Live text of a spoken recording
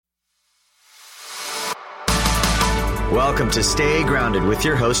Welcome to Stay Grounded with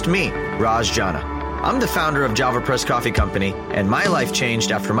your host, me, Raj Jana. I'm the founder of Java Press Coffee Company, and my life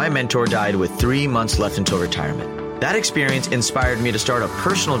changed after my mentor died with 3 months left until retirement. That experience inspired me to start a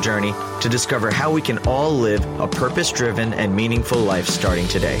personal journey to discover how we can all live a purpose-driven and meaningful life starting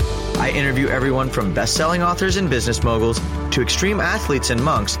today. I interview everyone from best-selling authors and business moguls to extreme athletes and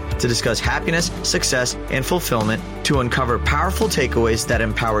monks to discuss happiness, success, and fulfillment, to uncover powerful takeaways that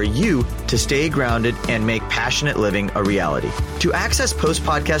empower you to stay grounded and make passionate living a reality. To access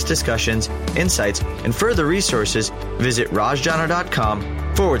post-podcast discussions, insights, and further resources, visit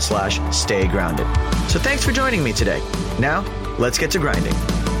rajjana.com/stay grounded. So thanks for joining me today. Now, let's get to grinding.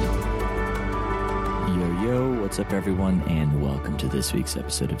 Yo, what's up everyone, and welcome to this week's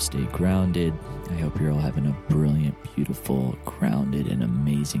episode of Stay Grounded. I hope you're all having a brilliant, beautiful, grounded, and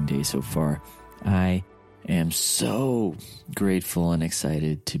amazing day so far. I am so grateful and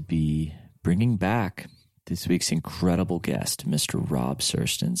excited to be bringing back this week's incredible guest, Mr. Rob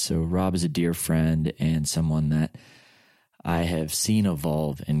Surston. So Rob is a dear friend and someone that I have seen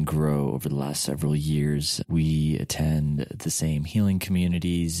evolve and grow over the last several years. We attend the same healing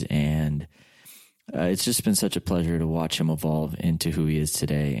communities, and it's just been such a pleasure to watch him evolve into who he is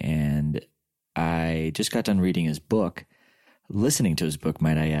today. And I just got done reading his book, listening to his book,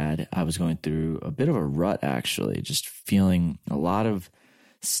 might I add. I was going through a bit of a rut, actually, just feeling a lot of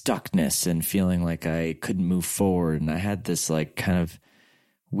stuckness and feeling like I couldn't move forward. And I had this like kind of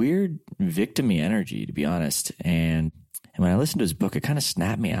weird victim-y energy, to be honest. And when I listened to his book, it kind of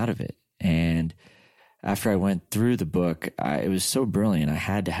snapped me out of it. And after I went through the book, it was so brilliant. I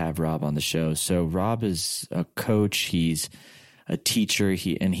had to have Rob on the show. So Rob is a coach. He's a teacher.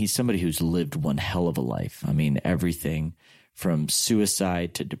 He's somebody who's lived one hell of a life. I mean, everything from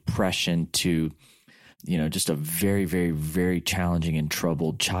suicide to depression to, just a very, very, very challenging and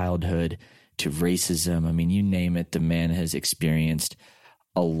troubled childhood to racism. I mean, you name it, the man has experienced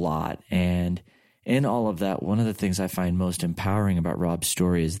a lot. And in all of that, one of the things I find most empowering about Rob's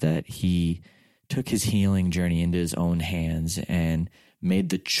story is that he took his healing journey into his own hands and made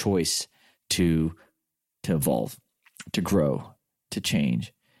the choice to evolve, to grow, to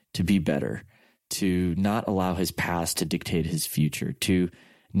change, to be better, to not allow his past to dictate his future, to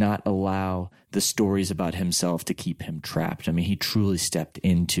not allow the stories about himself to keep him trapped. I mean, he truly stepped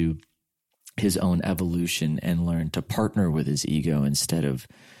into his own evolution and learned to partner with his ego instead of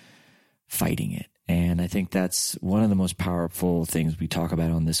fighting it. And I think that's one of the most powerful things we talk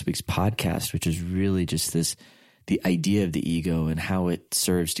about on this week's podcast, which is really just the idea of the ego and how it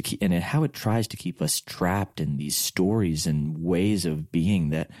serves to keep, and how it tries to keep us trapped in these stories and ways of being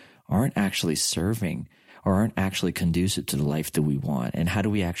that aren't actually serving or aren't actually conducive to the life that we want. And how do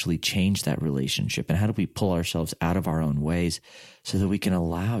we actually change that relationship? And how do we pull ourselves out of our own ways so that we can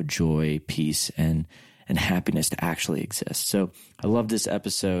allow joy, peace, and happiness to actually exist? So I love this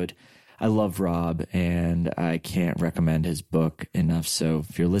episode. I love Rob, and I can't recommend his book enough. So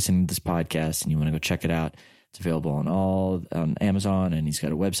if you're listening to this podcast and you want to go check it out, it's available on Amazon, and he's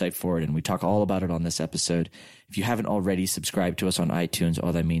got a website for it, and we talk all about it on this episode. If you haven't already subscribed to us on iTunes,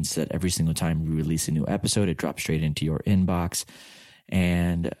 all that means is that every single time we release a new episode, it drops straight into your inbox.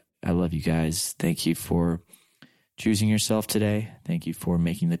 And I love you guys. Thank you for choosing yourself today. Thank you for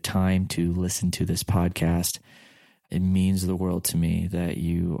making the time to listen to this podcast. It means the world to me that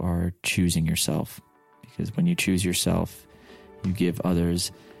you are choosing yourself, because when you choose yourself, you give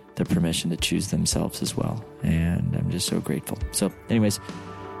others the permission to choose themselves as well. And I'm just so grateful. So anyways,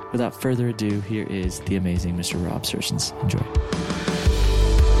 without further ado, here is the amazing Mr. Rob Surston. Enjoy.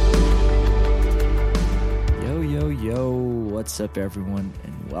 Yo, what's up everyone?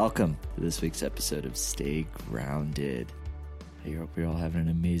 And welcome to this week's episode of Stay Grounded. I hope you're all having an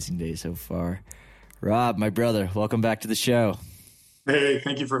amazing day so far. Rob, my brother, welcome back to the show. Hey,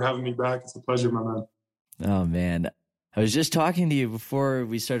 thank you for having me back. It's a pleasure, my man. Oh, man. I was just talking to you before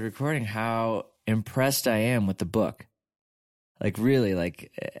we started recording how impressed I am with the book. Like, really,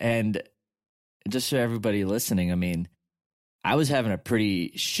 and just for everybody listening, I mean, I was having a pretty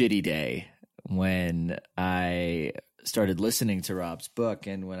shitty day when I started listening to Rob's book.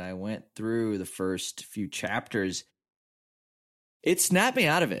 And when I went through the first few chapters, it snapped me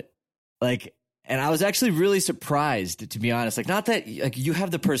out of it. And I was actually really surprised, to be honest. Not that you have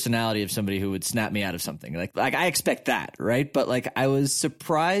the personality of somebody who would snap me out of something. Like I expect that, right? But I was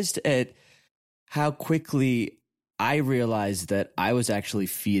surprised at how quickly I realized that I was actually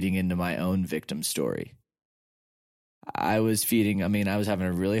feeding into my own victim story. I was having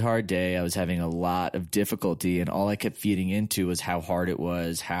a really hard day. I was having a lot of difficulty, and all I kept feeding into was how hard it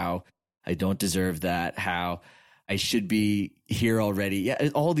was, how I don't deserve that, how I should be here already. Yeah,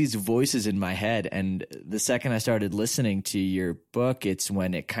 all these voices in my head. And the second I started listening to your book, it's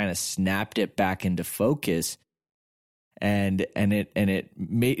when it kind of snapped it back into focus, and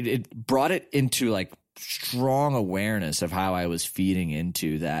it brought it into like strong awareness of how I was feeding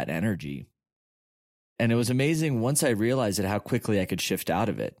into that energy. And it was amazing once I realized it, how quickly I could shift out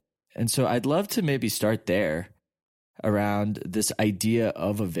of it. And so I'd love to maybe start there around this idea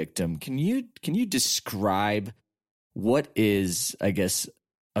of a victim. Can you describe what is, I guess,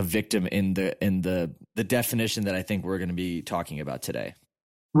 a victim in the definition that I think we're going to be talking about today?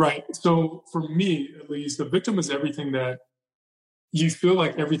 Right. So for me, at least, a victim is everything that you feel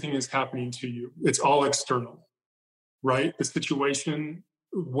like everything is happening to you. It's all external, right? The situation,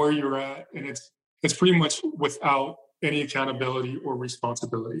 where you're at, and it's pretty much without any accountability or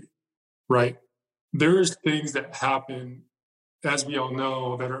responsibility, right? There's things that happen, as we all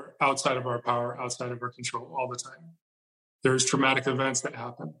know, that are outside of our power, outside of our control all the time. There's traumatic events that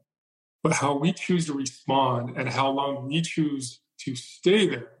happen. But how we choose to respond and how long we choose to stay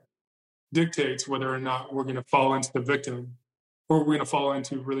there dictates whether or not we're going to fall into the victim or we're going to fall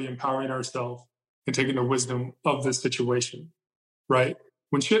into really empowering ourselves and taking the wisdom of the situation, right?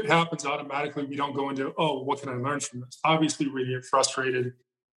 When shit happens, automatically we don't go into, oh, what can I learn from this? Obviously, we get frustrated.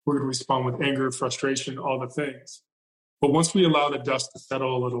 We're going to respond with anger, frustration, all the things. But once we allow the dust to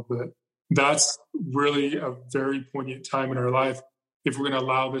settle a little bit, that's really a very poignant time in our life if we're going to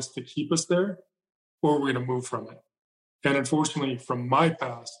allow this to keep us there or we're going to move from it. And unfortunately, from my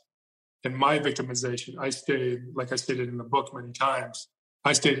past and my victimization, I stayed, like I stated in the book many times,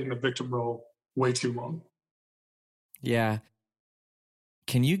 I stayed in the victim role way too long. Yeah.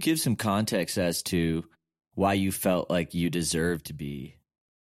 Can you give some context as to why you felt like you deserved to be?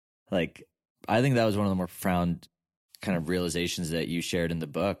 Like, I think that was one of the more profound kind of realizations that you shared in the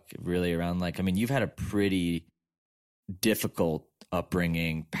book, really around like, I mean, you've had a pretty difficult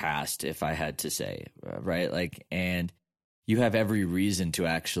upbringing past, if I had to say, right? Like, and you have every reason to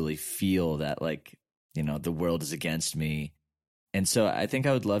actually feel that like, you know, the world is against me. And so I think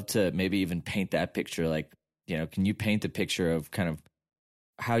I would love to maybe even paint that picture. Like, you know, can you paint the picture of kind of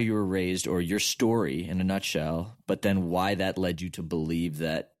how you were raised or your story in a nutshell, but then why that led you to believe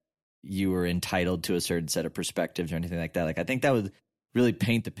that you were entitled to a certain set of perspectives or anything like that? Like, I think that would really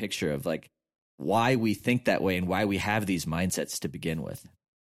paint the picture of like why we think that way and why we have these mindsets to begin with.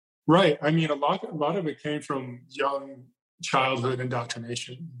 Right. I mean, a lot of it came from young childhood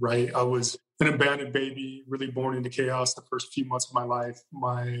indoctrination, right? I was an abandoned baby, really born into chaos the first few months of my life.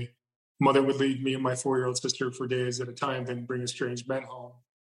 My mother would leave me and my 4-year-old sister for days at a time, then bring estranged men home.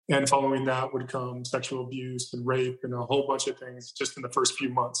 And following that would come sexual abuse and rape and a whole bunch of things just in the first few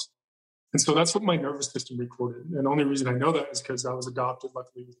months. And so that's what my nervous system recorded. And the only reason I know that is because I was adopted,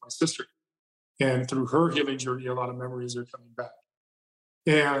 luckily, with my sister. And through her healing journey, a lot of memories are coming back.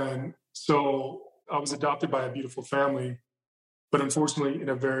 And so I was adopted by a beautiful family, but unfortunately in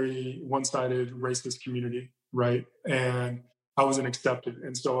a very one-sided racist community, right? And I wasn't accepted.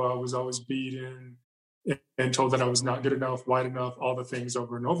 And so I was always beaten and told that I was not good enough, white enough, all the things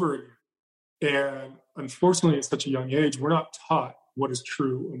over and over again. And unfortunately, at such a young age, we're not taught what is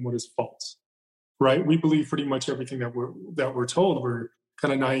true and what is false, right? We believe pretty much everything that we're told. We're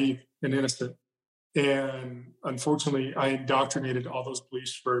kind of naive and innocent. And unfortunately, I indoctrinated all those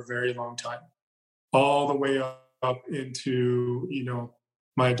beliefs for a very long time, all the way up into, you know,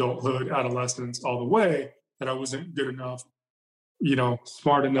 my adulthood, adolescence, all the way that I wasn't good enough, you know,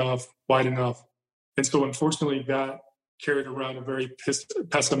 smart enough, white enough. And so unfortunately, that carried around a very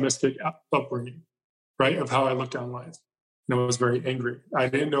pessimistic upbringing, right, of how I looked on life. And I was very angry. I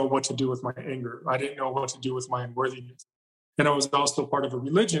didn't know what to do with my anger. I didn't know what to do with my unworthiness. And I was also part of a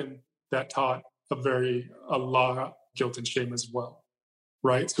religion that taught a lot of guilt and shame as well,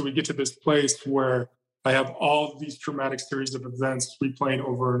 right? So we get to this place where I have all these traumatic series of events replaying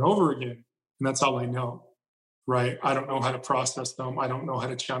over and over again, and that's all I know, right? I don't know how to process them. I don't know how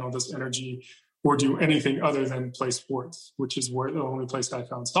to channel this energy or do anything other than play sports, which is where the only place I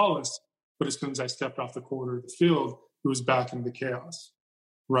found solace. But as soon as I stepped off the court or the field, it was back in the chaos,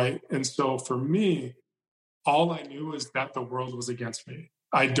 right? And so for me, all I knew is that the world was against me.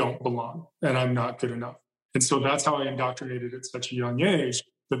 I don't belong and I'm not good enough. And so that's how I indoctrinated at such a young age,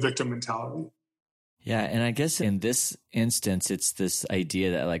 the victim mentality. Yeah. And I guess in this instance, it's this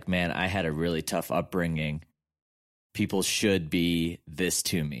idea that like, man, I had a really tough upbringing. People should be this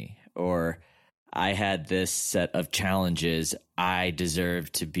to me, or I had this set of challenges. I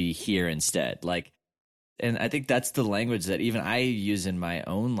deserve to be here instead. Like, and I think that's the language that even I use in my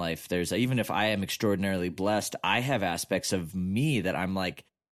own life. There's, even if I am extraordinarily blessed, I have aspects of me that I'm like,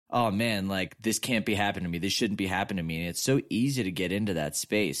 oh man, like this can't be happening to me. This shouldn't be happening to me. And it's so easy to get into that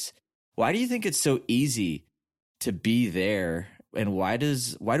space. Why do you think it's so easy to be there? And why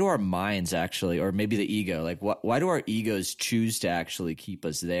do our minds actually, or maybe the ego, like why do our egos choose to actually keep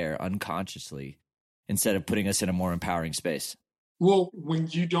us there unconsciously instead of putting us in a more empowering space? Well, when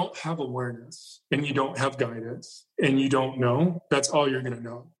you don't have awareness and you don't have guidance and you don't know, that's all you're going to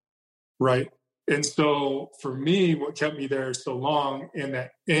know, right? And so for me, what kept me there so long and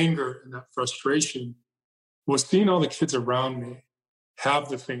that anger and that frustration was seeing all the kids around me have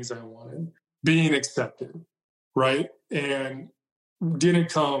the things I wanted, being accepted, right? And didn't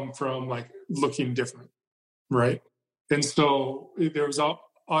come from like looking different, right? And so there was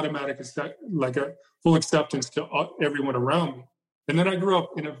automatic, like a full acceptance to everyone around me. And then I grew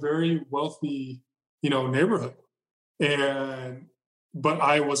up in a very wealthy, neighborhood. But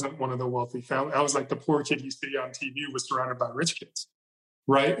I wasn't one of the wealthy family. I was like the poor kid you see on TV was surrounded by rich kids,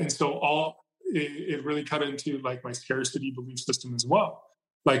 right? And so it really cut into like my scarcity belief system as well.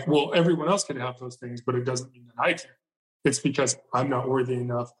 Like, well, everyone else can have those things, but it doesn't mean that I can. It's because I'm not worthy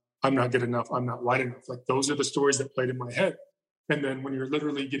enough. I'm not good enough. I'm not white enough. Like those are the stories that played in my head. And then when you're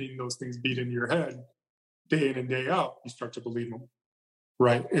literally getting those things beat into your head day in and day out, you start to believe them.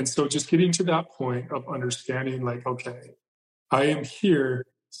 Right. And so just getting to that point of understanding like, okay, I am here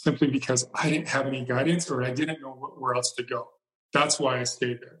simply because I didn't have any guidance or I didn't know where else to go. That's why I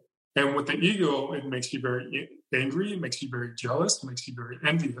stayed there. And with the ego, it makes you very angry. It makes you very jealous. It makes you very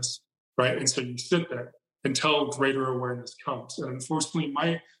envious. Right. And so you sit there until greater awareness comes. And unfortunately,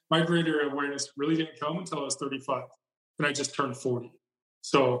 my greater awareness really didn't come until I was 35 and I just turned 40.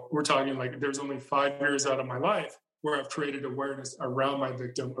 So we're talking like there's only 5 years out of my life where I've created awareness around my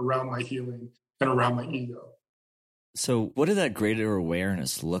victim, around my healing, and around my ego. So what did that greater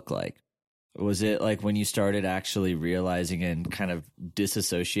awareness look like? Was it like when you started actually realizing and kind of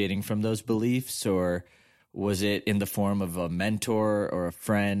disassociating from those beliefs, or was it in the form of a mentor or a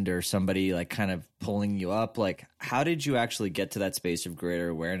friend or somebody like kind of pulling you up? Like, how did you actually get to that space of greater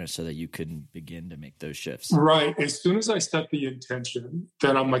awareness so that you could begin to make those shifts? Right. As soon as I set the intention,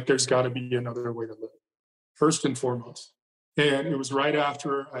 then I'm like, there's got to be another way to live, first and foremost. And it was right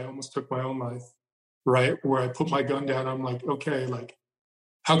after I almost took my own life, right, where I put my gun down. I'm like, okay, like,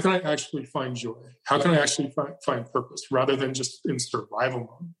 how can I actually find joy? How can I actually find purpose rather than just in survival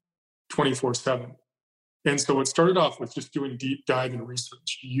mode 24/7? And so it started off with just doing deep dive and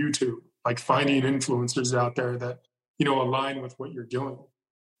research, YouTube, like finding influencers out there that, align with what you're doing,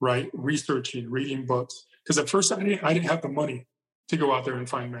 right? Researching, reading books. Because at first I didn't have the money to go out there and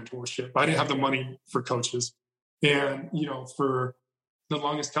find mentorship. I didn't have the money for coaches. And, for the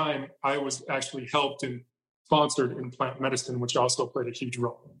longest time, I was actually helped and sponsored in plant medicine, which also played a huge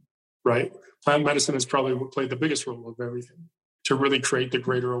role, right? Plant medicine has probably played the biggest role of everything to really create the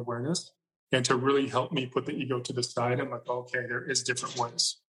greater awareness and to really help me put the ego to the side and like, okay, there is different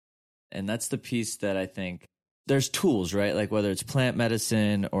ways. And that's the piece that I think there's tools, right? Like whether it's plant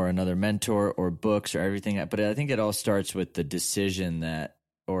medicine or another mentor or books or everything. But I think it all starts with the decision that,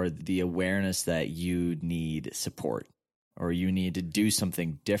 or the awareness that you need support or you need to do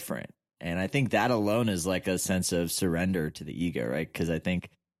something different. And I think that alone is like a sense of surrender to the ego, right? Because I think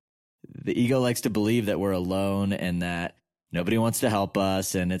the ego likes to believe that we're alone and that nobody wants to help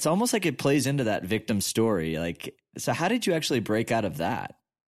us. And it's almost like it plays into that victim story. Like, so how did you actually break out of that?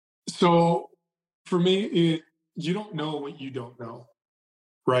 So for me, you don't know what you don't know,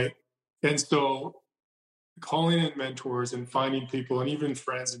 right? And so calling in mentors and finding people and even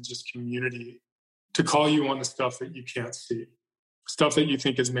friends and just community to call you on the stuff that you can't see, stuff that you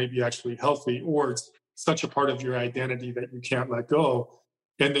think is maybe actually healthy, or it's such a part of your identity that you can't let go.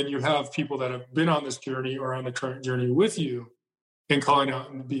 And then you have people that have been on this journey or on the current journey with you and calling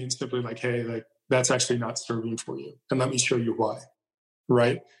out and being simply like, hey, like that's actually not serving for you. And let me show you why,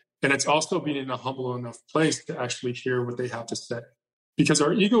 right? And it's also being in a humble enough place to actually hear what they have to say. Because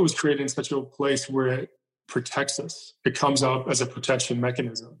our ego is created in such a place where it protects us. It comes out as a protection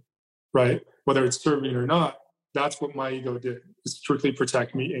mechanism, right? Whether it's serving or not, that's what my ego did. It strictly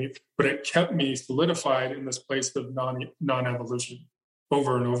protect me, but it kept me solidified in this place of non-evolution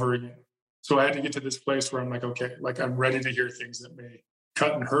over and over again. So I had to get to this place where I'm like, okay, like I'm ready to hear things that may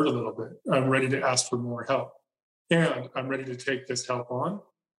cut and hurt a little bit. I'm ready to ask for more help. And I'm ready to take this help on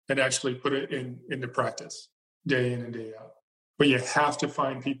and actually put it into practice day in and day out. But you have to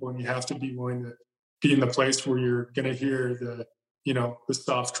find people and you have to be willing to be in the place where you're going to hear the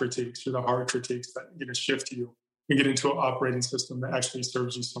soft critiques or the hard critiques that are going to shift you and get into an operating system that actually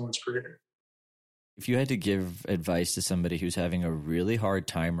serves you so much greater. If you had to give advice to somebody who's having a really hard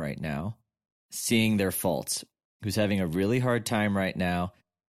time right now, seeing their faults, who's having a really hard time right now,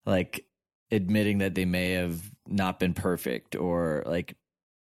 like admitting that they may have not been perfect, or like,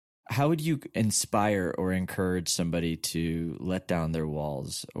 how would you inspire or encourage somebody to let down their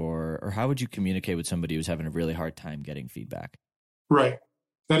walls, or how would you communicate with somebody who's having a really hard time getting feedback? Right.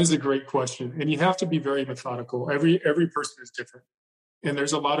 That is a great question. And you have to be very methodical. Every person is different. And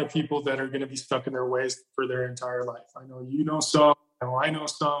there's a lot of people that are going to be stuck in their ways for their entire life. I know you know some, I know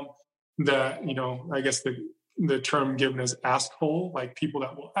some that, I guess the term given is asshole, like people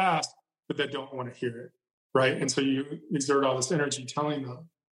that will ask, but that don't want to hear it. Right. And so you exert all this energy telling them.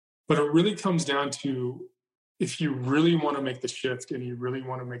 But it really comes down to, if you really want to make the shift and you really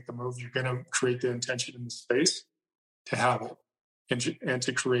want to make the move, you're going to create the intention in the space to have it and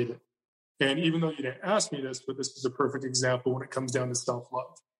to create it. And even though you didn't ask me this, but this is a perfect example when it comes down to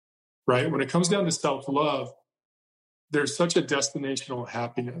self-love, right? When it comes down to self-love, there's such a destinational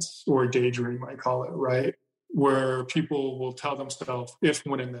happiness, or daydream, I call it, right? Where people will tell themselves, if,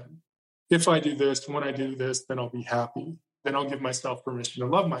 when, and then. If I do this, when I do this, then I'll be happy. Then I'll give myself permission to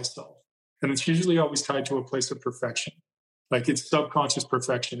love myself. And it's usually always tied to a place of perfection. Like, it's subconscious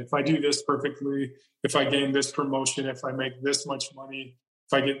perfection. If I do this perfectly, if I gain this promotion, if I make this much money,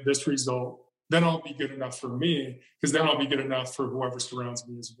 if I get this result, then I'll be good enough for me, because then I'll be good enough for whoever surrounds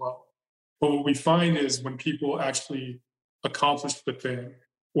me as well. But what we find is when people actually accomplish the thing,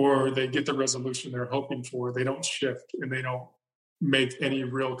 or they get the resolution they're hoping for, they don't shift and they don't make any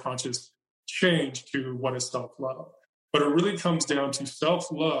real conscious change to what is self-love. But it really comes down to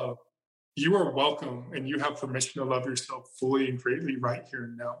self-love. You are welcome and you have permission to love yourself fully and greatly right here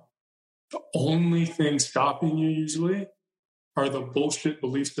and now. The only thing stopping you usually are the bullshit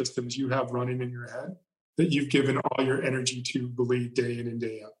belief systems you have running in your head that you've given all your energy to believe day in and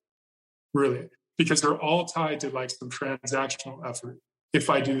day out. Really. Because they're all tied to like some transactional effort. If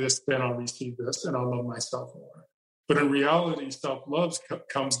I do this, then I'll receive this and I'll love myself more. But in reality, self-love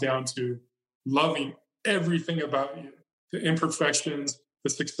comes down to loving everything about you. The imperfections, the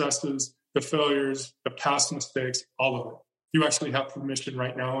successes, the failures, the past mistakes, all of it. You actually have permission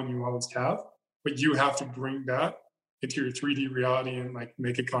right now, and you always have, but you have to bring that into your 3D reality and like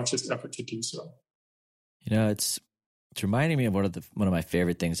make a conscious effort to do so. It's reminding me of one of my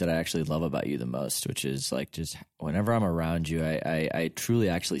favorite things that I actually love about you the most, which is like, just whenever I'm around you, I truly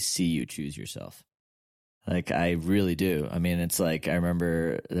actually see you choose yourself. Like, I really do. I mean, it's like, I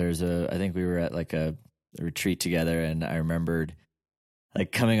remember I think we were at like a retreat together, and I remembered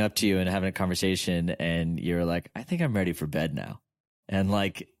like coming up to you and having a conversation, and you're like, I think I'm ready for bed now. And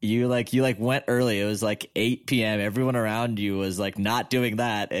like you went early. It was like 8 p.m. Everyone around you was like not doing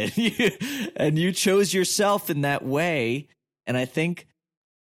that, and you chose yourself in that way. And I think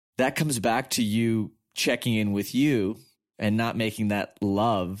that comes back to you checking in with you and not making that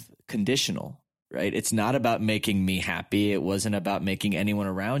love conditional. Right? It's not about making me happy. It wasn't about making anyone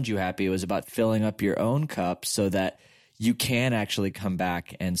around you happy. It was about filling up your own cup so that you can actually come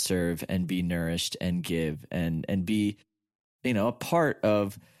back and serve and be nourished and give and be, a part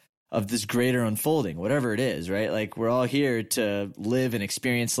of this greater unfolding, whatever it is, right? Like, we're all here to live and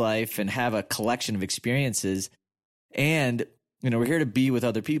experience life and have a collection of experiences. And, we're here to be with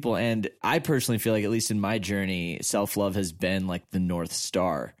other people. And I personally feel like, at least in my journey, self-love has been like the North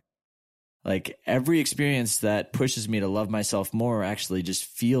Star. Like, every experience that pushes me to love myself more actually just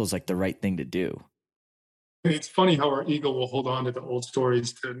feels like the right thing to do. It's funny how our ego will hold on to the old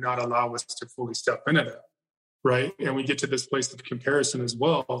stories to not allow us to fully step into that, right? And we get to this place of comparison as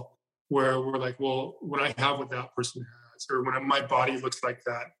well, where we're like, well, when I have what that person has, or when my body looks like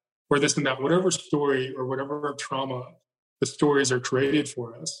that, or this and that, whatever story or whatever trauma the stories are created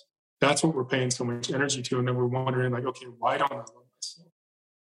for us, that's what we're paying so much energy to. And then we're wondering like, okay, why don't I love myself?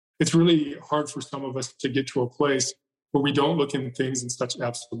 It's really hard for some of us to get to a place where we don't look in things in such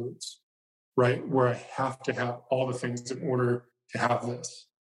absolutes, right? Where I have to have all the things in order to have this,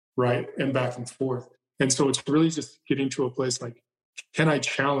 right? And back and forth. And so it's really just getting to a place like, can I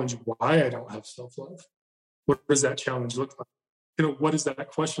challenge why I don't have self-love? What does that challenge look like? What is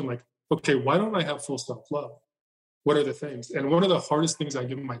that question like? Okay, why don't I have full self-love? What are the things? And one of the hardest things I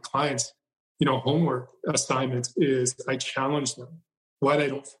give my clients, homework assignments is I challenge them why they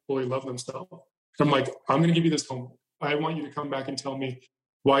don't fully love themselves. I'm like, I'm going to give you this homework. I want you to come back and tell me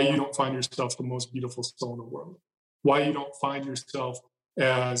why you don't find yourself the most beautiful soul in the world. Why you don't find yourself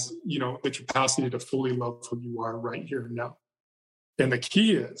as, the capacity to fully love who you are right here and now. And the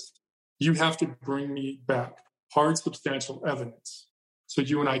key is you have to bring me back hard, substantial evidence so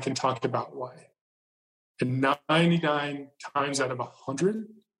you and I can talk about why. And 99 times out of 100,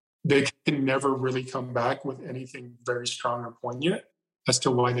 they can never really come back with anything very strong or poignant as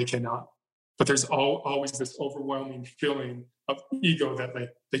to why they cannot. But there's always this overwhelming feeling ego that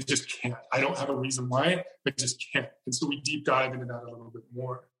they just can't. I don't have a reason why, I just can't. And so we deep dive into that a little bit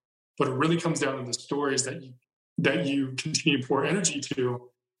more. But it really comes down to the stories that you continue to pour energy to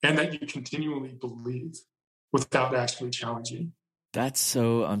and that you continually believe without actually challenging. I'm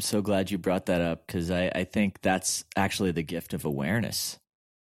so glad you brought that up, because I think that's actually the gift of awareness,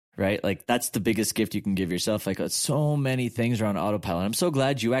 right? Like that's the biggest gift you can give yourself. Like so many things are on autopilot. I'm so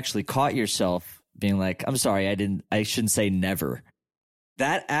glad you actually caught yourself being like, I'm sorry, I shouldn't say never.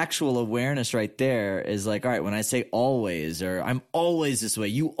 That actual awareness right there is like, all right, when I say always, or I'm always this way,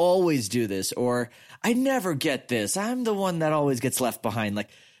 you always do this, or I never get this, I'm the one that always gets left behind. Like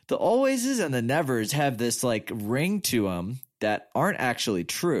the alwayses and the nevers have this like ring to them that aren't actually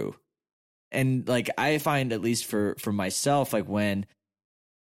true. And like, I find, at least for myself, like when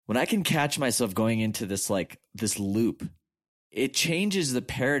I can catch myself going into this, like this loop, it changes the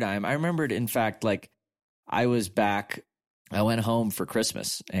paradigm. I remembered, in fact, like I went home for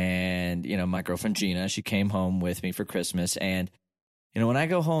Christmas, and, you know, my girlfriend Gina, she came home with me for Christmas. And, you know, when I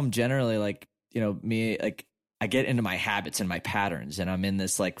go home, generally, like, you know, like I get into my habits and my patterns, and I'm in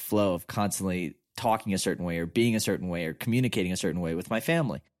this like flow of constantly talking a certain way or being a certain way or communicating a certain way with my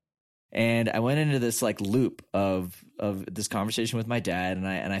family. And I went into this like loop of this conversation with my dad, and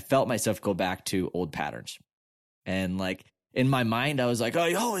I felt myself go back to old patterns. And like in my mind, I was like, oh,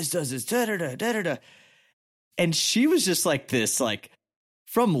 he always does this, da-da-da, da-da-da. And she was just like this, like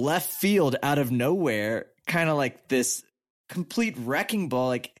from left field, out of nowhere, kind of like this complete wrecking ball.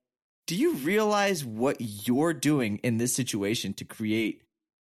 Like, do you realize what you're doing in this situation to create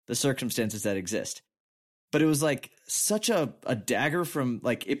the circumstances that exist? But it was like such a dagger from,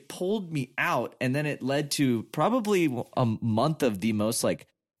 like, it pulled me out, and then it led to probably a month of the most like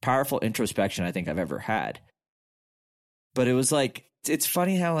powerful introspection I think I've ever had. But it was like, it's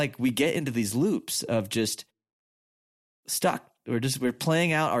funny how like we get into these loops of just stuck. We're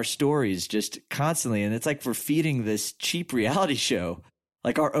playing out our stories just constantly. And it's like we're feeding this cheap reality show,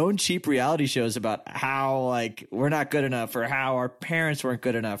 like our own cheap reality shows about how like we're not good enough, or how our parents weren't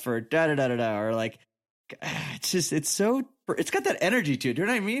good enough, or da da da da da, or like it's got that energy to it. Do you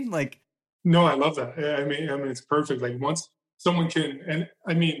know what I mean? Like, no, I love that. I mean, it's perfect. Like once someone can, and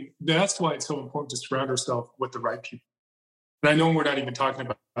I mean, that's why it's so important to surround ourselves with the right people. And I know we're not even talking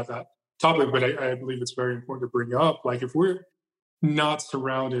about that topic, but I believe it's very important to bring up. Like if we're not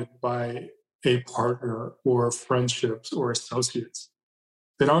surrounded by a partner or friendships or associates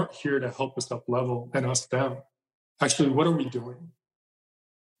that aren't here to help us up level and us them, actually, what are we doing?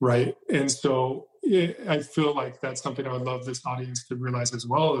 Right. And so I feel like that's something I would love this audience to realize as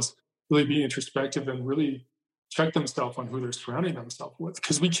well, is really be introspective and really check themselves on who they're surrounding themselves with.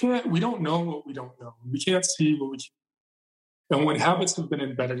 Because we don't know what we don't know. We can't see what we can't. And when habits have been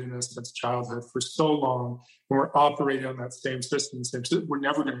embedded in us since childhood for so long, and we're operating on that same system, we're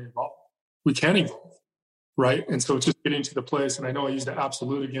never going to evolve. We can't evolve, right? And so it's just getting to the place, and I know I used the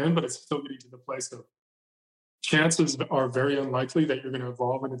absolute again, but it's still getting to the place of chances are very unlikely that you're going to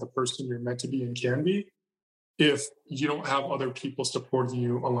evolve into the person you're meant to be and can be if you don't have other people supporting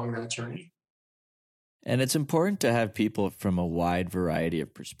you along that journey. And it's important to have people from a wide variety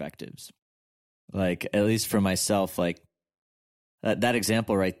of perspectives. Like, at least for myself, like, that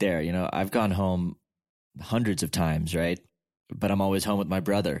example right there, you know, I've gone home hundreds of times, right? But I'm always home with my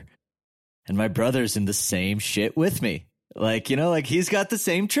brother. And my brother's in the same shit with me. Like, you know, like he's got the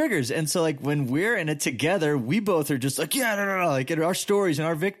same triggers. And so like when we're in it together, we both are just like, yeah, no, like in our stories and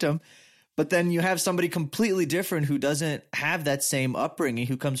our victim. But then you have somebody completely different who doesn't have that same upbringing,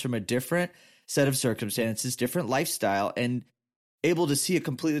 who comes from a different set of circumstances, different lifestyle, and able to see a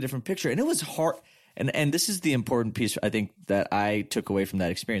completely different picture. And it was hard. And this is the important piece, I think, that I took away from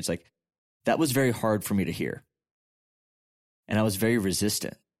that experience. Like, that was very hard for me to hear. And I was very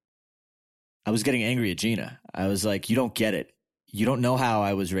resistant. I was getting angry at Gina. I was like, you don't get it. You don't know how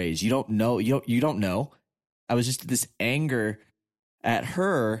I was raised. You don't know. You don't know. I was just this anger at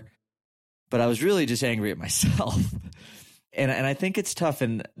her, but I was really just angry at myself. And I think it's tough.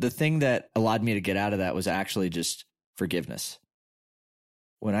 And the thing that allowed me to get out of that was actually just forgiveness.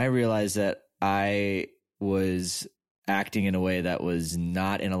 When I realized that I was acting in a way that was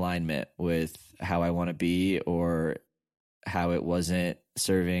not in alignment with how I want to be, or how it wasn't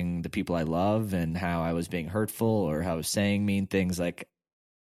serving the people I love, and how I was being hurtful, or how I was saying mean things. Like,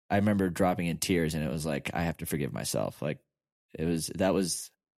 I remember dropping in tears, and it was like, I have to forgive myself. Like, that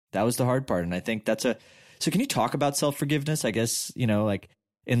was the hard part. And I think so can you talk about self-forgiveness? I guess, you know, like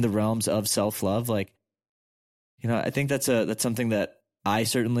in the realms of self-love, like, you know, I think that's something that I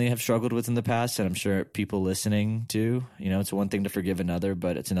certainly have struggled with in the past, and I'm sure people listening do. You know, it's one thing to forgive another,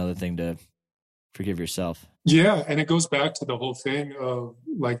 but it's another thing to forgive yourself. Yeah. And it goes back to the whole thing of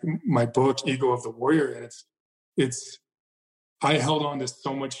like my book, Ego of the Warrior. And I held on to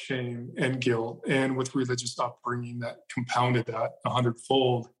so much shame and guilt, and with religious upbringing that compounded that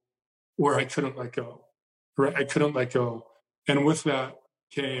 100-fold, where I couldn't let go. Right? I couldn't let go. And with that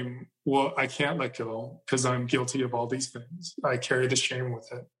came, well, I can't let go because I'm guilty of all these things. I carry the shame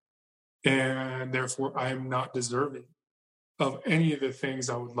with it. And therefore, I'm not deserving of any of the things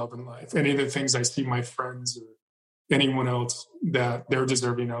I would love in life, any of the things I see my friends or anyone else that they're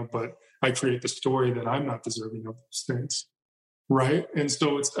deserving of, but I create the story that I'm not deserving of those things. Right? And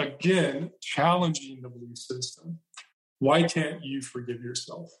so it's, again, challenging the belief system. Why can't you forgive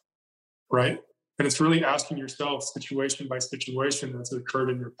yourself? Right? And it's really asking yourself, situation by situation that's occurred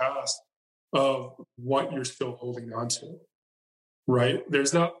in your past, of what you're still holding on to. Right?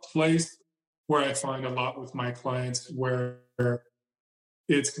 There's that place where I find a lot with my clients where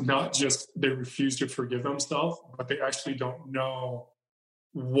it's not just they refuse to forgive themselves, but they actually don't know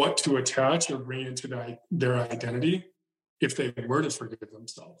what to attach or bring into their identity if they were to forgive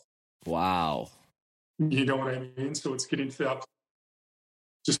themselves. Wow. You know what I mean? So it's getting to that,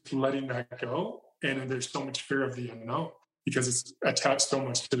 just letting that go. And there's so much fear of the unknown because it's attached so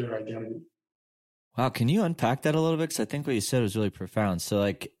much to their identity. Wow. Can you unpack that a little bit? Because I think what you said was really profound. So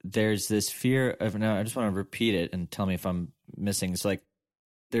like there's this fear of, now I just want to repeat it and tell me if I'm missing. It's like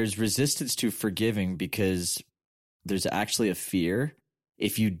there's resistance to forgiving because there's actually a fear.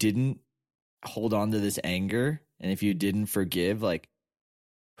 If you didn't hold on to this anger and if you didn't forgive, like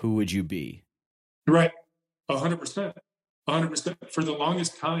who would you be? Right. 100%. 100%. For the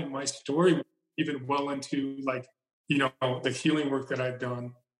longest time, my story, even well into like, you know, the healing work that I've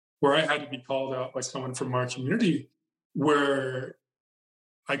done, where I had to be called out by someone from our community, where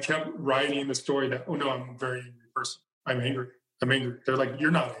I kept writing the story that, oh no, I'm a very angry person. I'm angry. They're like,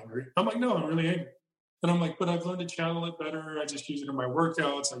 you're not angry. I'm like, no, I'm really angry. And I'm like, but I've learned to channel it better. I just use it in my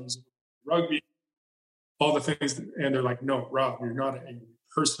workouts. I use it in rugby, all the things. And they're like, no, Rob, you're not an angry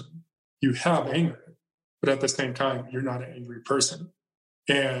person. You have anger, but at the same time, you're not an angry person.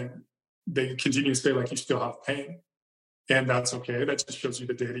 And they continue to say, like, you still have pain. And that's okay. That just shows you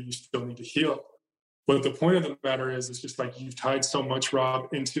the data you still need to heal. But the point of the matter is, it's just like you've tied so much,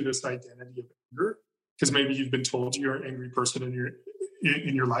 Rob, into this identity of anger, because maybe you've been told you're an angry person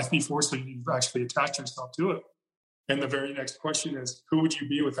in your life before, so you've actually attached yourself to it. And the very next question is, who would you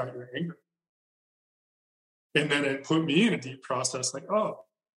be without your anger? And then it put me in a deep process, like, oh,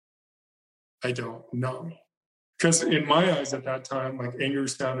 I don't know. Because in my eyes at that time, like anger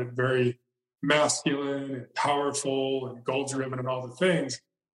sounded very masculine and powerful and goal-driven and all the things.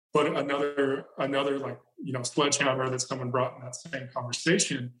 But another like, you know, sledgehammer that someone brought in that same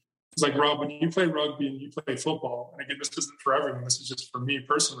conversation was like, Rob, when you play rugby and you play football, and again, this isn't for everyone, this is just for me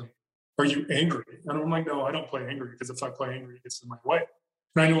personally, are you angry? And I'm like, no, I don't play angry, because if I play angry, it gets in my way.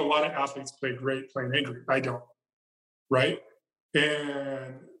 And I know a lot of athletes play great playing angry. I don't, right?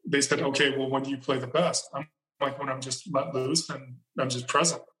 And they said, okay, well, when do you play the best? I'm like, when I'm just let loose and I'm just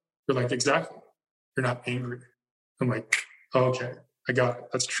present. They're like, exactly. You're not angry. I'm like, oh, okay, I got it.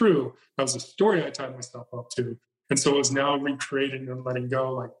 That's true. That was a story I tied myself up to. And so it was now recreating and letting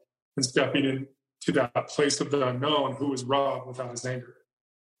go, like, and stepping into that place of the unknown. Who is Rob without his anger,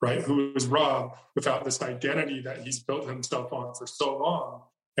 right? Who is Rob without this identity that he's built himself on for so long?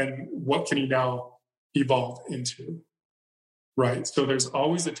 And what can he now evolve into, right? So there's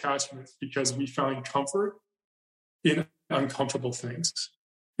always attachments, because we find comfort in uncomfortable things.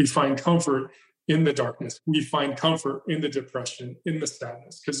 We find comfort in the darkness. We find comfort in the depression, in the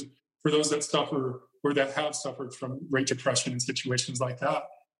sadness. Because for those that suffer or that have suffered from great depression and situations like that,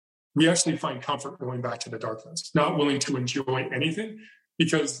 we actually find comfort going back to the darkness, not willing to enjoy anything,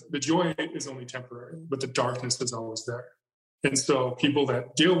 because the joy is only temporary, but the darkness is always there. And so people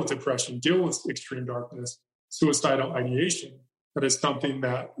that deal with depression, deal with extreme darkness, suicidal ideation, that is something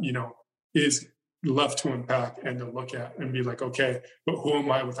that, you know, is left to unpack and to look at and be like, okay, but who am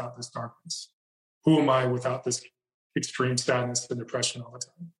I without this darkness? Who am I without this extreme sadness and depression all the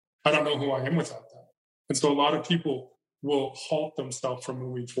time? I don't know who I am without that. And so a lot of people will halt themselves from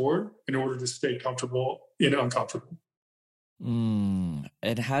moving forward in order to stay comfortable in uncomfortable.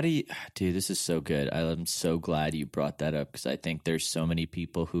 And how do you, dude, this is so good. I'm so glad you brought that up, because I think there's so many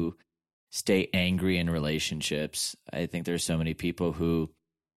people who stay angry in relationships. I think there's so many people who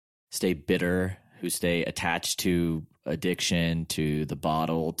stay bitter, who stay attached to addiction, to the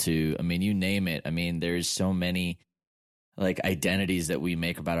bottle, to, I mean, you name it. I mean, there's so many like identities that we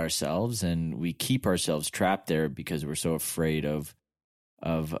make about ourselves, and we keep ourselves trapped there because we're so afraid of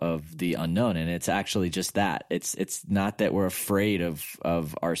of the unknown. And it's actually just that. It's not that we're afraid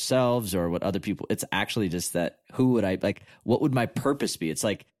of ourselves or what other people, it's actually just that what would my purpose be? It's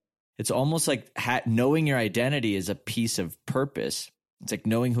like, it's almost like knowing your identity is a piece of purpose. It's like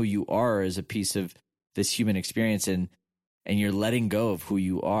knowing who you are is a piece of this human experience, and you're letting go of who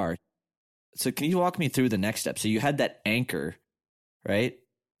you are. So can you walk me through the next step? So you had that anchor, right?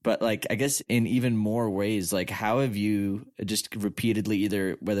 But like, I guess in even more ways, like how have you just repeatedly,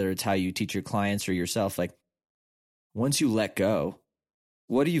 either whether it's how you teach your clients or yourself, like once you let go,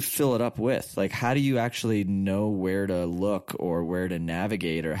 what do you fill it up with? Like, how do you actually know where to look or where to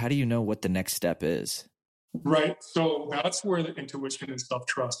navigate, or how do you know what the next step is? Right. So that's where the intuition and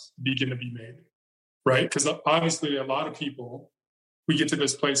self-trust begin to be made, right? Because obviously a lot of people, we get to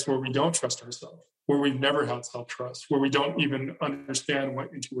this place where we don't trust ourselves, where we've never had self-trust, where we don't even understand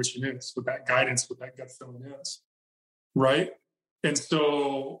what intuition is, what that guidance, what that gut feeling is, right? And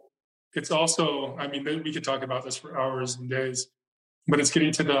so it's also, I mean, we could talk about this for hours and days, but it's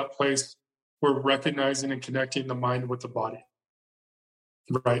getting to that place where recognizing and connecting the mind with the body,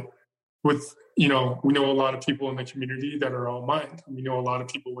 right? With, we know a lot of people in the community that are all mind. We know a lot of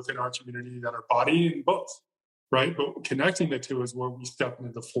people within our community that are body and both, right? But connecting the two is where we step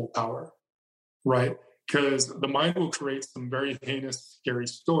into the full power, right? Because the mind will create some very heinous, scary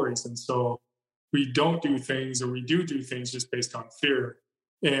stories. And so we don't do things, or we do things just based on fear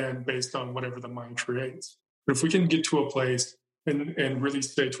and based on whatever the mind creates. But if we can get to a place and really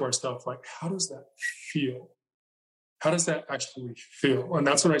say to ourselves, like, how does that feel? How does that actually feel? And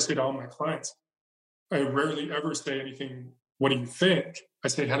that's what I say to all my clients. I rarely ever say anything, what do you think? I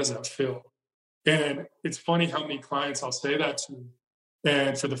say, how does that feel? And it's funny how many clients I'll say that to.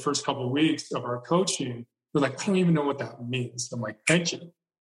 And for the first couple of weeks of our coaching, they're like, I don't even know what that means. I'm like, thank you.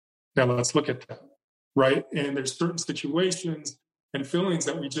 Now let's look at that, right? And there's certain situations and feelings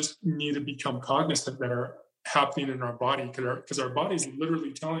that we just need to become cognizant that are happening in our body, because our body's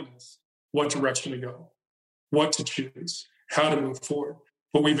literally telling us what direction to go, what to choose, how to move forward.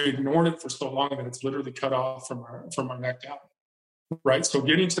 But we've ignored it for so long that it's literally cut off from our neck down, right? So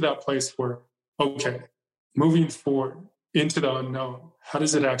getting to that place where, okay, moving forward into the unknown, how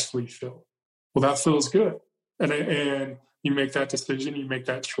does it actually feel? Well, that feels good. And you make that decision, you make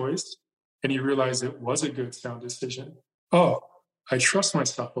that choice, and you realize it was a good, sound decision. Oh, I trust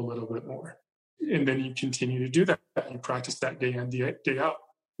myself a little bit more. And then you continue to do that. You practice that day in, day out,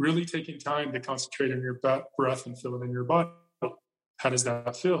 really taking time to concentrate on your breath and feel it in your body. How does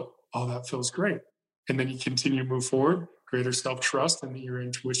that feel? Oh, that feels great. And then you continue to move forward, greater self-trust, and your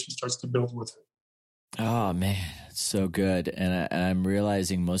intuition starts to build with it. Oh man, it's so good. And I'm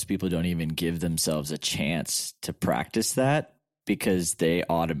realizing most people don't even give themselves a chance to practice that because they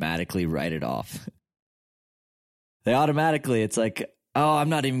automatically write it off. It's like, oh, I'm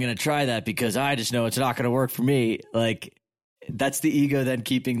not even going to try that because I just know it's not going to work for me. Like, that's the ego then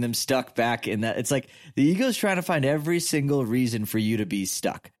keeping them stuck back in that. It's like the ego is trying to find every single reason for you to be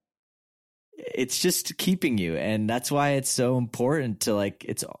stuck. It's just keeping you. And that's why it's so important to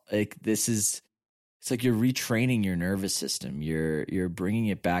it's like you're retraining your nervous system. You're bringing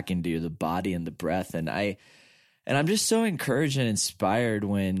it back into the body and the breath. And I'm just so encouraged and inspired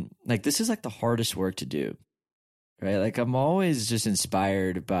when this is the hardest work to do, right? Like I'm always just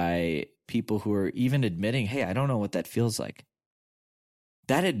inspired by people who are even admitting, hey, I don't know what that feels like.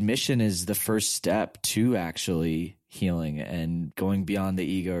 That admission is the first step to actually healing and going beyond the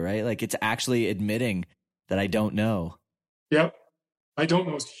ego, right? Like it's actually admitting that I don't know. Yep. I don't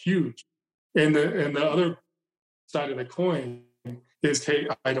know is huge. And the other side of the coin is, hey,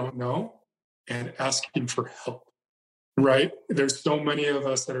 I don't know, and asking for help, right? There's so many of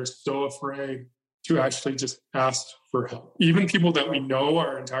us that are so afraid to actually just ask for help. Even people that we know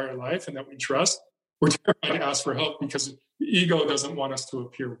our entire life and that we trust, we're terrified to ask for help because the ego doesn't want us to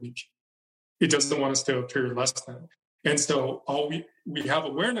appear weak. It doesn't want us to appear less than. And so we have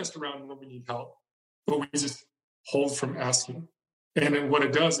awareness around when we need help, but we just hold from asking. And then what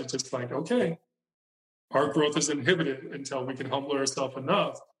it does, it's just okay, our growth is inhibited until we can humble ourselves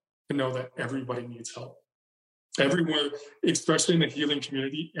enough to know that everybody needs help. Everyone, especially in the healing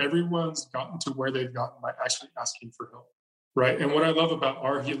community, everyone's gotten to where they've gotten by actually asking for help, right? And what I love about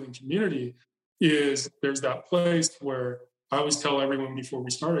our healing community is there's that place where I always tell everyone before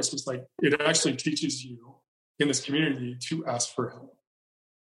we start, it's just it actually teaches you in this community to ask for help.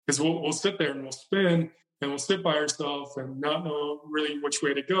 Because we'll sit there and we'll spin and we'll sit by ourselves and not know really which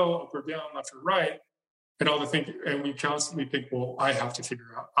way to go, up or down, left or right, and we constantly think, well, I have to figure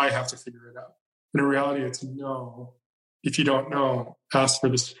it out. And in reality, it's no. If you don't know, ask for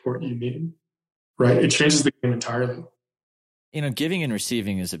the support you need, right? It changes the game entirely. giving and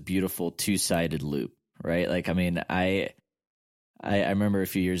receiving is a beautiful two-sided loop, right? Like, I mean, I remember a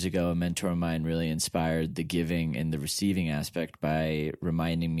few years ago, a mentor of mine really inspired the giving and the receiving aspect by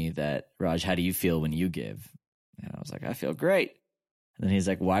reminding me that, Raj, how do you feel when you give? And I was like, I feel great. And then he's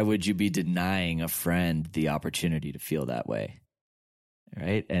like, why would you be denying a friend the opportunity to feel that way?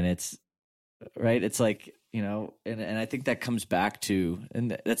 Right. And it's like, and I think that comes back to,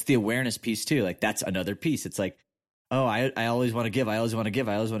 and that's the awareness piece too. Like, that's another piece. It's like, oh, I always want to give. I always want to give.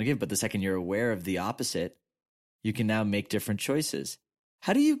 I always want to give. But the second you're aware of the opposite, you can now make different choices.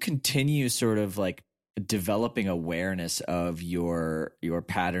 How do you continue sort of like developing awareness of your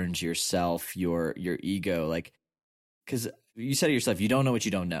patterns, yourself, your ego? Like, because you said to yourself, you don't know what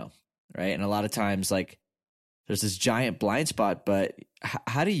you don't know, right? And a lot of times, like, there's this giant blind spot, but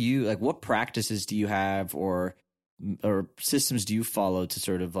how do you, like, what practices do you have or systems do you follow to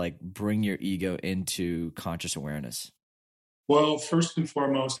sort of like bring your ego into conscious awareness? Well, first and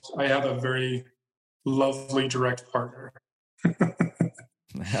foremost, I have a very lovely direct partner.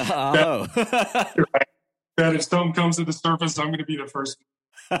 Oh. that if something comes to the surface, I'm going to be the first.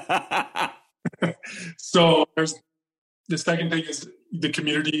 So there's the second thing is the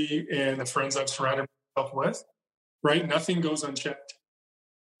community and the friends I've surrounded myself with, right? Nothing goes unchecked,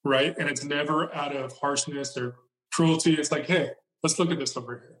 right? And it's never out of harshness or cruelty. It's like, hey, let's look at this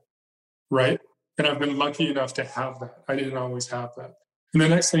over here, right? And I've been lucky enough to have that. I didn't always have that. And the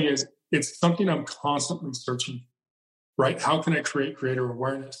next thing is, it's something I'm constantly searching, right? How can I create greater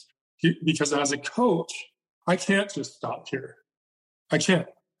awareness? Because as a coach, I can't just stop here. I can't.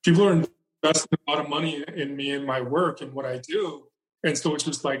 People are investing a lot of money in me and my work and what I do. And so it's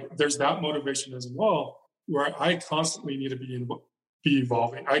just like, there's that motivation as well, where I constantly need to be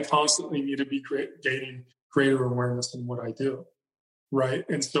evolving. I constantly need to be gaining greater awareness in what I do, right?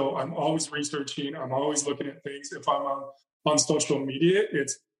 And so I'm always researching. I'm always looking at things. If I'm on social media,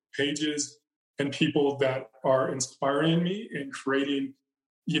 it's pages and people that are inspiring me and creating,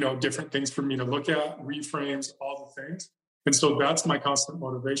 different things for me to look at, reframes, all the things. And so that's my constant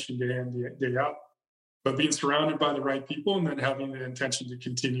motivation day in, day out. But being surrounded by the right people and then having the intention to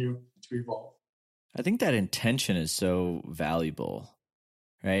continue to evolve. I think that intention is so valuable,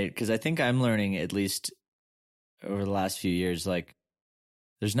 right? Because I think I'm learning, at least over the last few years, like,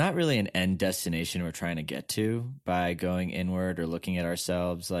 there's not really an end destination we're trying to get to by going inward or looking at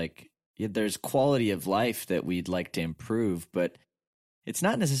ourselves. Like, there's quality of life that we'd like to improve, but it's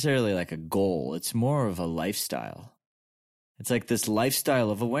not necessarily like a goal. It's more of a lifestyle. It's like this lifestyle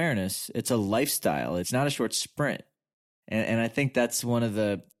of awareness. It's a lifestyle. It's not a short sprint. And I think that's one of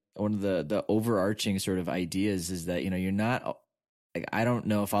the overarching sort of ideas is that, you're not, like, I don't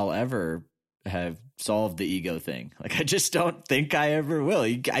know if I'll ever have solved the ego thing. Like, I just don't think I ever will.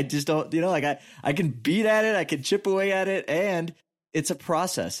 I just don't, like, I can beat at it. I can chip away at it. And it's a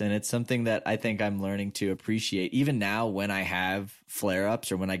process. And it's something that I think I'm learning to appreciate. Even now when I have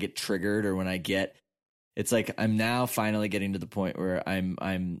flare-ups or when I get triggered or when I get, it's like I'm now finally getting to the point where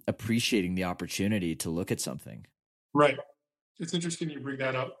I'm appreciating the opportunity to look at something. Right. It's interesting you bring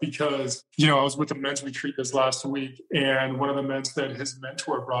that up because, I was with a men's retreat this last week, and one of the men that his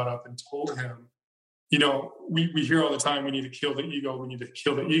mentor brought up and told him, we hear all the time, we need to kill the ego. We need to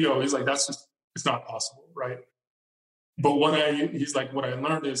kill the ego. He's like, it's not possible. Right. But what I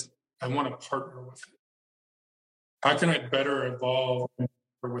learned is I want to partner with it. How can I better evolve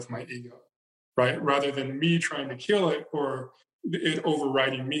with my ego? Right. Rather than me trying to kill it or it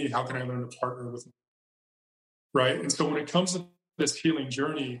overriding me, how can I learn to partner with it? Right. And so when it comes to this healing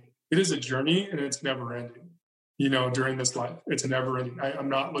journey, it is a journey and it's never ending, during this life. It's never ending. I'm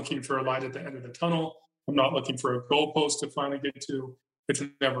not looking for a light at the end of the tunnel. I'm not looking for a goalpost to finally get to. It's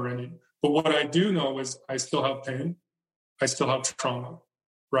never ending. But what I do know is I still have pain. I still have trauma.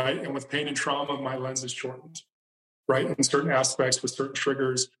 Right. And with pain and trauma, my lens is shortened. Right. In certain aspects with certain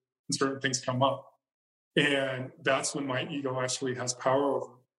triggers and certain things come up. And that's when my ego actually has power over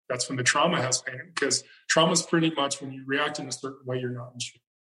me. That's when the trauma has pain, because trauma is pretty much when you react in a certain way, you're not in shape.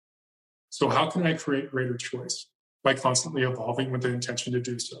 So how can I create greater choice? By constantly evolving with the intention to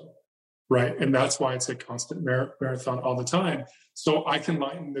do so, right? And that's why it's a constant marathon all the time. So I can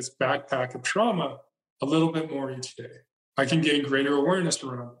lighten this backpack of trauma a little bit more each day. I can gain greater awareness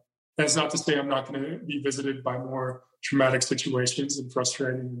around it. And it's not to say I'm not going to be visited by more traumatic situations and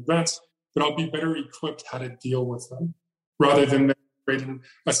frustrating events, but I'll be better equipped how to deal with them rather than creating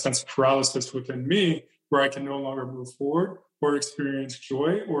a sense of paralysis within me where I can no longer move forward or experience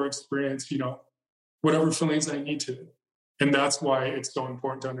joy or experience, whatever feelings I need to. And that's why it's so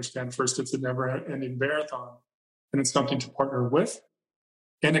important to understand first, it's a never ending marathon and it's something to partner with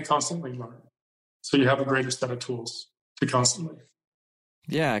and to constantly learn. So you have a greater set of tools to constantly.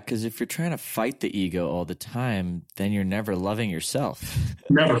 Yeah, because if you're trying to fight the ego all the time, then you're never loving yourself.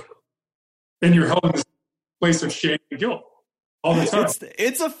 Never. And you're held in this place of shame and guilt all the time.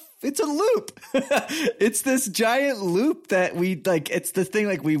 It's a loop. It's this giant loop that we like. It's the thing,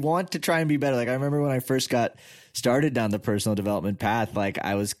 like, we want to try and be better. Like, I remember when I first got started down the personal development path, like,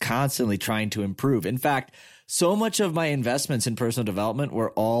 I was constantly trying to improve. In fact, so much of my investments in personal development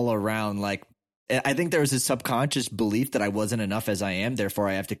were all around, like, I think there was a subconscious belief that I wasn't enough as I am, therefore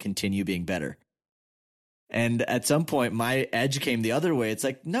I have to continue being better. And at some point, my edge came the other way. It's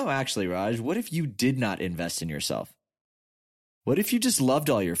like, no, actually, Raj, what if you did not invest in yourself? What if you just loved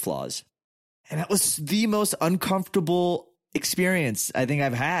all your flaws? And that was the most uncomfortable experience I think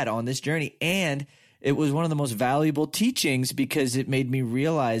I've had on this journey. And it was one of the most valuable teachings because it made me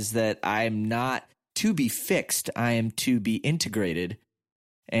realize that I'm not to be fixed. I am to be integrated.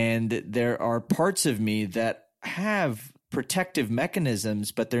 And there are parts of me that have protective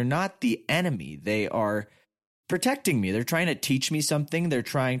mechanisms, but they're not the enemy. They are protecting me. They're trying to teach me something. They're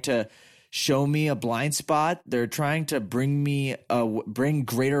trying to show me a blind spot. They're trying to bring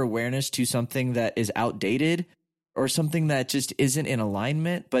greater awareness to something that is outdated or something that just isn't in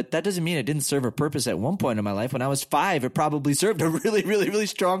alignment. But that doesn't mean it didn't serve a purpose at one point in my life. When I was 5, it probably served a really, really, really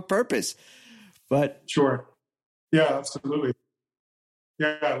strong purpose. But sure. Yeah, absolutely.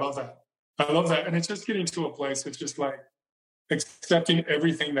 Yeah, I love that. I love that. And it's just getting to a place, it's just like accepting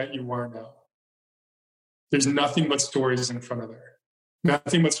everything that you are now. There's nothing but stories in front of there.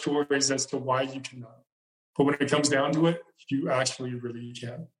 Nothing but stories as to why you cannot. But when it comes down to it, you actually really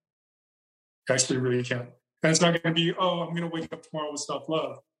can. You actually really can. And it's not going to be, oh, I'm going to wake up tomorrow with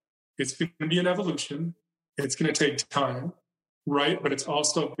self-love. It's going to be an evolution. It's going to take time, right? But it's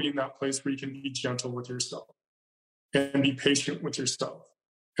also being that place where you can be gentle with yourself and be patient with yourself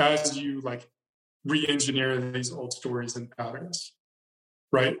as you like re-engineer these old stories and patterns,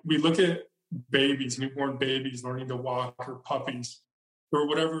 right? We look at babies, newborn babies learning to walk, or puppies, or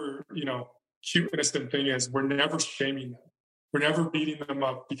whatever, cute, innocent thing is. We're never shaming them. We're never beating them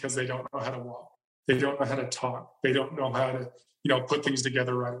up because they don't know how to walk. They don't know how to talk. They don't know how to, put things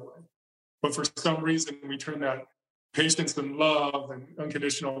together right away. But for some reason, we turn that patience and love and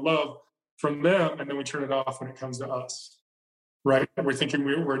unconditional love from them, and then we turn it off when it comes to us, right? We're thinking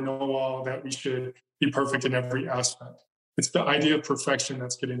we're know-all, that we should be perfect in every aspect. It's the idea of perfection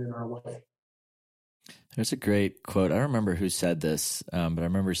that's getting in our way. There's a great quote. I don't remember who said this, but I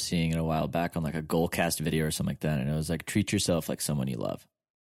remember seeing it a while back on like a Goalcast video or something like that. And it was like, treat yourself like someone you love.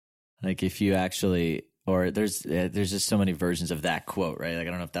 Like if you actually, or there's just so many versions of that quote, right? Like, I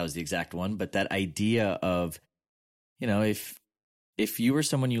don't know if that was the exact one, but that idea of, if you were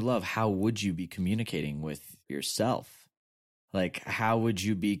someone you love, how would you be communicating with yourself? Like, how would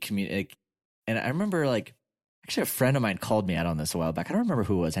you be communicating? And I remember actually a friend of mine called me out on this a while back. I don't remember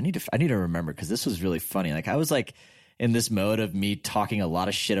who it was. I need to remember because this was really funny. Like, I was like in this mode of me talking a lot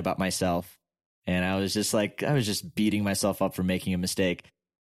of shit about myself. And I was just beating myself up for making a mistake.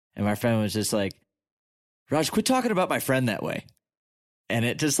 And my friend was just like, Raj, quit talking about my friend that way. And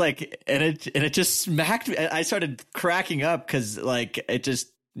it just it just smacked me. I started cracking up because it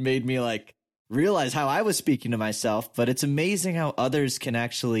just made me realize how I was speaking to myself. But it's amazing how others can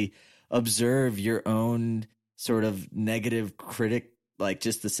actually observe your own sort of negative critic, like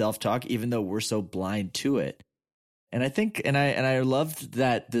just the self-talk, even though we're so blind to it. And I think, and I loved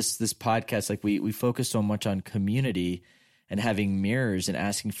that this podcast, we focus so much on community and having mirrors and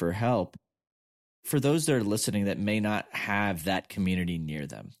asking for help. For those that are listening that may not have that community near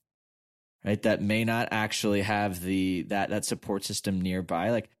them, right? That may not actually have that support system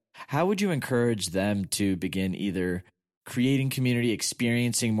nearby. How would you encourage them to begin either creating community,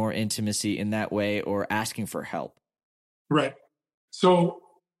 experiencing more intimacy in that way, or asking for help? Right. So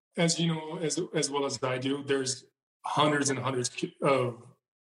as you know, as well as I do, there's hundreds and hundreds of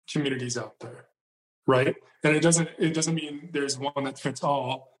communities out there, right? And it doesn't mean there's one that fits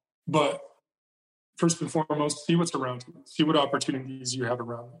all, but first and foremost, see what's around you, see what opportunities you have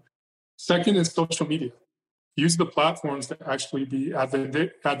around you. Second is social media. Use the platforms to actually be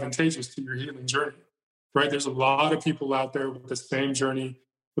advantageous to your healing journey, right? There's a lot of people out there with the same journey,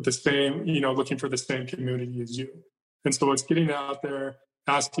 with the same, looking for the same community as you. And so it's getting out there,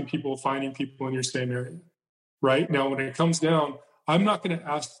 asking people, finding people in your same area, right? Now, when it comes down, I'm not going to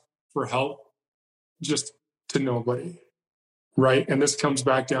ask for help just to nobody, right? And this comes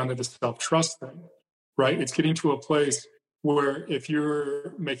back down to the self-trust thing, right? It's getting to a place where if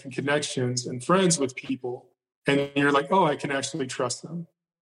you're making connections and friends with people and you're like, oh, I can actually trust them,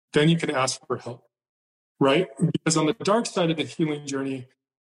 then you can ask for help, right? Because on the dark side of the healing journey,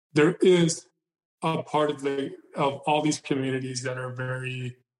 there is a part of all these communities that are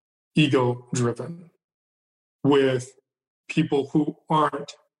very ego driven, with people who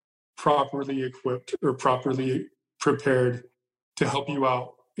aren't properly equipped or properly prepared to help you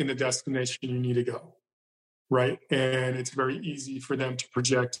out in the destination you need to go, right? And it's very easy for them to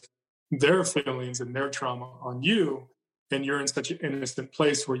project their feelings and their trauma on you, and you're in such an innocent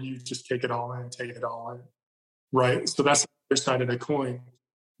place where you just take it all in, right? So that's the other side of the coin.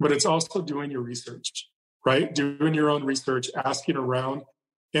 But it's also doing your research, right? Doing your own research, asking around,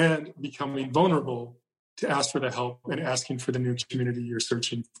 and becoming vulnerable to ask for the help and asking for the new community you're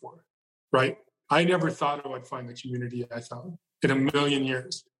searching for, right? I never thought I would find the community I found in a million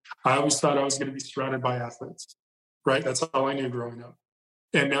years. I always thought I was going to be surrounded by athletes, right? That's all I knew growing up.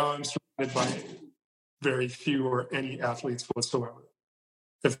 And now I'm surrounded by very few or any athletes whatsoever,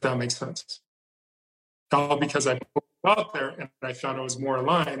 if that makes sense. All because I put it out there and I found I was more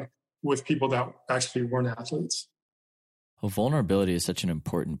aligned with people that actually weren't athletes. Well, vulnerability is such an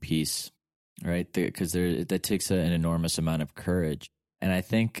important piece, right? Because that takes an enormous amount of courage. And I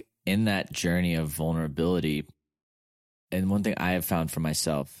think in that journey of vulnerability, and one thing I have found for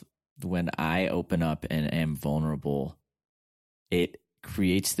myself, when I open up and am vulnerable, it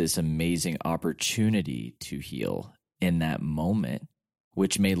creates this amazing opportunity to heal in that moment,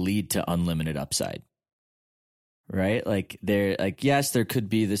 which may lead to unlimited upside. Right? Yes, there could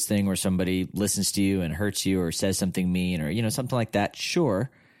be this thing where somebody listens to you and hurts you or says something mean or, something like that. Sure.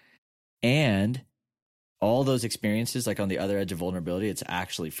 And all those experiences, like on the other edge of vulnerability, it's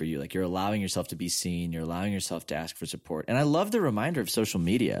actually for you. Like you're allowing yourself to be seen. You're allowing yourself to ask for support. And I love the reminder of social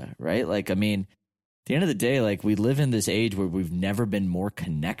media, right? At the end of the day, we live in this age where we've never been more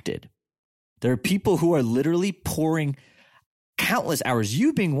connected. There are people who are literally pouring countless hours,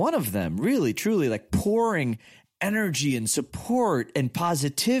 you being one of them, really, truly, pouring energy and support and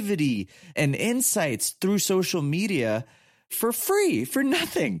positivity and insights through social media for free, for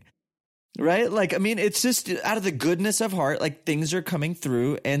nothing, right? It's just out of the goodness of heart, things are coming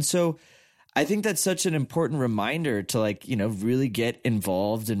through. And so I think that's such an important reminder to really get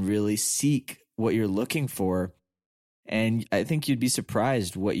involved and really seek what you're looking for. And I think you'd be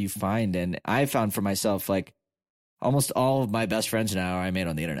surprised what you find. And I found for myself, almost all of my best friends now I made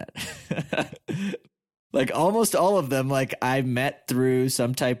on the internet. Almost all of them, I met through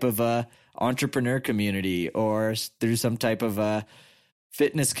some type of entrepreneur community or through some type of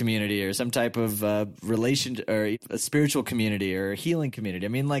fitness community or some type of relation or a spiritual community or a healing community.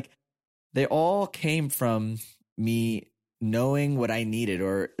 They all came from me knowing what I needed,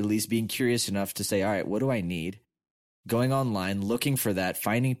 or at least being curious enough to say, all right, what do I need? Going online, looking for that,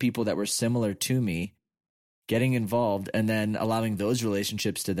 finding people that were similar to me, getting involved, and then allowing those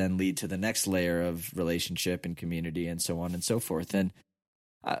relationships to then lead to the next layer of relationship and community and so on and so forth. And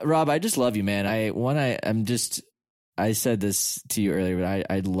Rob, I just love you, man. I said this to you earlier, but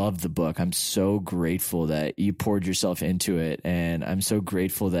I love the book. I'm so grateful that you poured yourself into it. And I'm so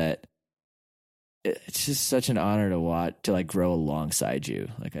grateful that it's just such an honor to watch, to grow alongside you.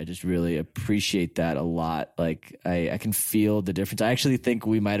 I just really appreciate that a lot. I can feel the difference. I actually think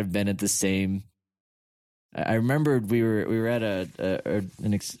we might have been at the same. I remembered we were at a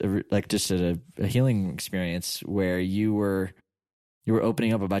healing experience where you were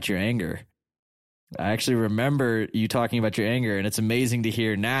opening up about your anger. I actually remember you talking about your anger, and it's amazing to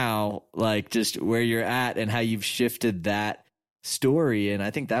hear now, just where you're at and how you've shifted that story. And I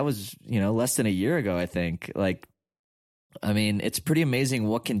think that was, less than a year ago, I think. It's pretty amazing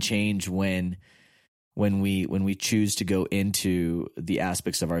what can change when we choose to go into the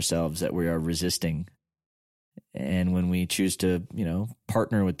aspects of ourselves that we are resisting. And when we choose to,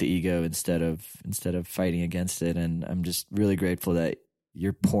 partner with the ego instead of fighting against it. And I'm just really grateful that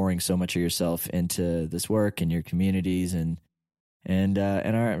you're pouring so much of yourself into this work and your communities, and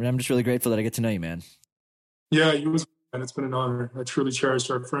I'm just really grateful that I get to know you, man. Yeah, it's been an honor. I truly cherish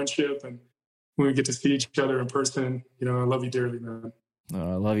our friendship, and when we get to see each other in person, I love you dearly, man.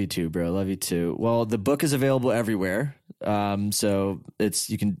 Oh, I love you too, bro. I love you too. Well, the book is available everywhere. So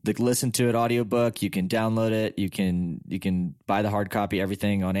you can listen to it, audiobook, you can download it, you can buy the hard copy,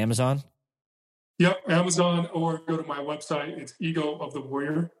 everything on Amazon. Yep, Amazon, or go to my website. It's Ego of the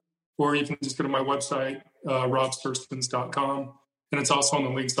Warrior, or you can just go to my website, robserstens.com. And it's also on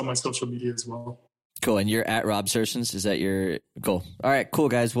the links on my social media as well. Cool. And you're at Rob Serstens. Is that your cool? All right, cool,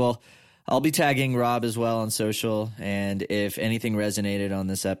 guys. Well, I'll be tagging Rob as well on social. And if anything resonated on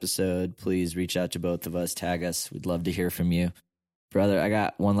this episode, please reach out to both of us. Tag us. We'd love to hear from you. Brother, I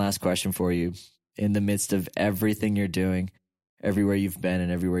got one last question for you. In the midst of everything you're doing, everywhere you've been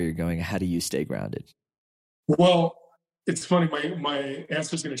and everywhere you're going, how do you stay grounded? Well, it's funny. My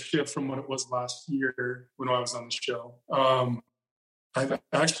answer is going to shift from what it was last year when I was on the show. I've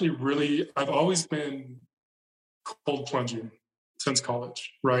always been cold plunging since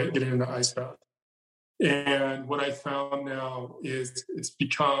college, right? Getting into ice bath. And what I found now is it's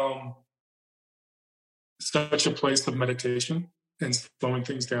become such a place of meditation and slowing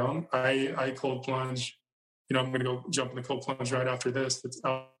things down. I cold plunge. I'm going to go jump in the cold plunge right after this. It's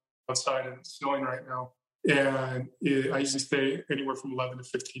outside and it's snowing right now. And I usually stay anywhere from 11 to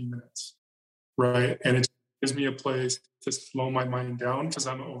 15 minutes, right? And it gives me a place to slow my mind down because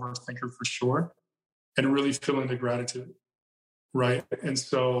I'm an overthinker for sure, and really feel into gratitude, right? And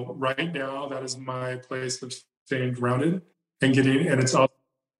so right now, that is my place of staying grounded and it's all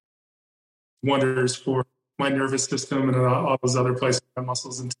wonders for my nervous system and all those other places, my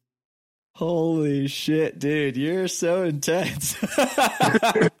muscles. And holy shit, dude, you're so intense.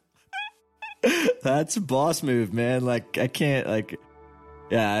 That's a boss move, man. Like, I can't, like,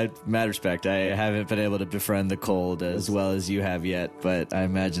 yeah, mad respect. I haven't been able to befriend the cold as well as you have yet, but I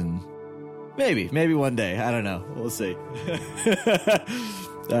imagine maybe one day. I don't know. We'll see.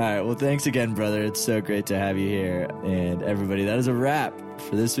 All right. Well, thanks again, brother. It's so great to have you here. And everybody, that is a wrap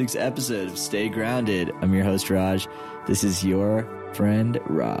for this week's episode of Stay Grounded. I'm your host, Raj. This is your friend,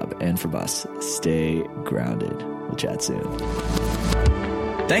 Rob. And from us, stay grounded. We'll chat soon.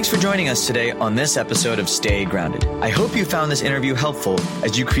 Thanks for joining us today on this episode of Stay Grounded. I hope you found this interview helpful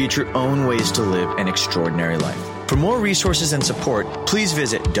as you create your own ways to live an extraordinary life. For more resources and support, please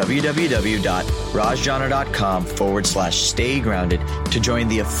visit www.rajjana.com/Stay Grounded to join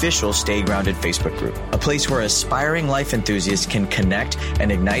the official Stay Grounded Facebook group, a place where aspiring life enthusiasts can connect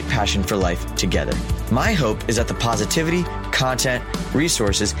and ignite passion for life together. My hope is that the positivity, content,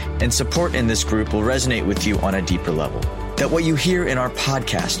 resources, and support in this group will resonate with you on a deeper level. That what you hear in our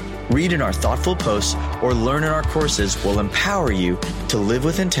podcast, read in our thoughtful posts, or learn in our courses will empower you to live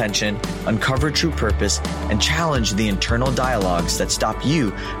with intention, uncover true purpose, and challenge the internal dialogues that stop you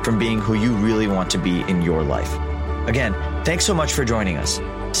from being who you really want to be in your life. Again, thanks so much for joining us.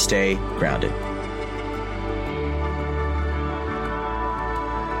 Stay grounded.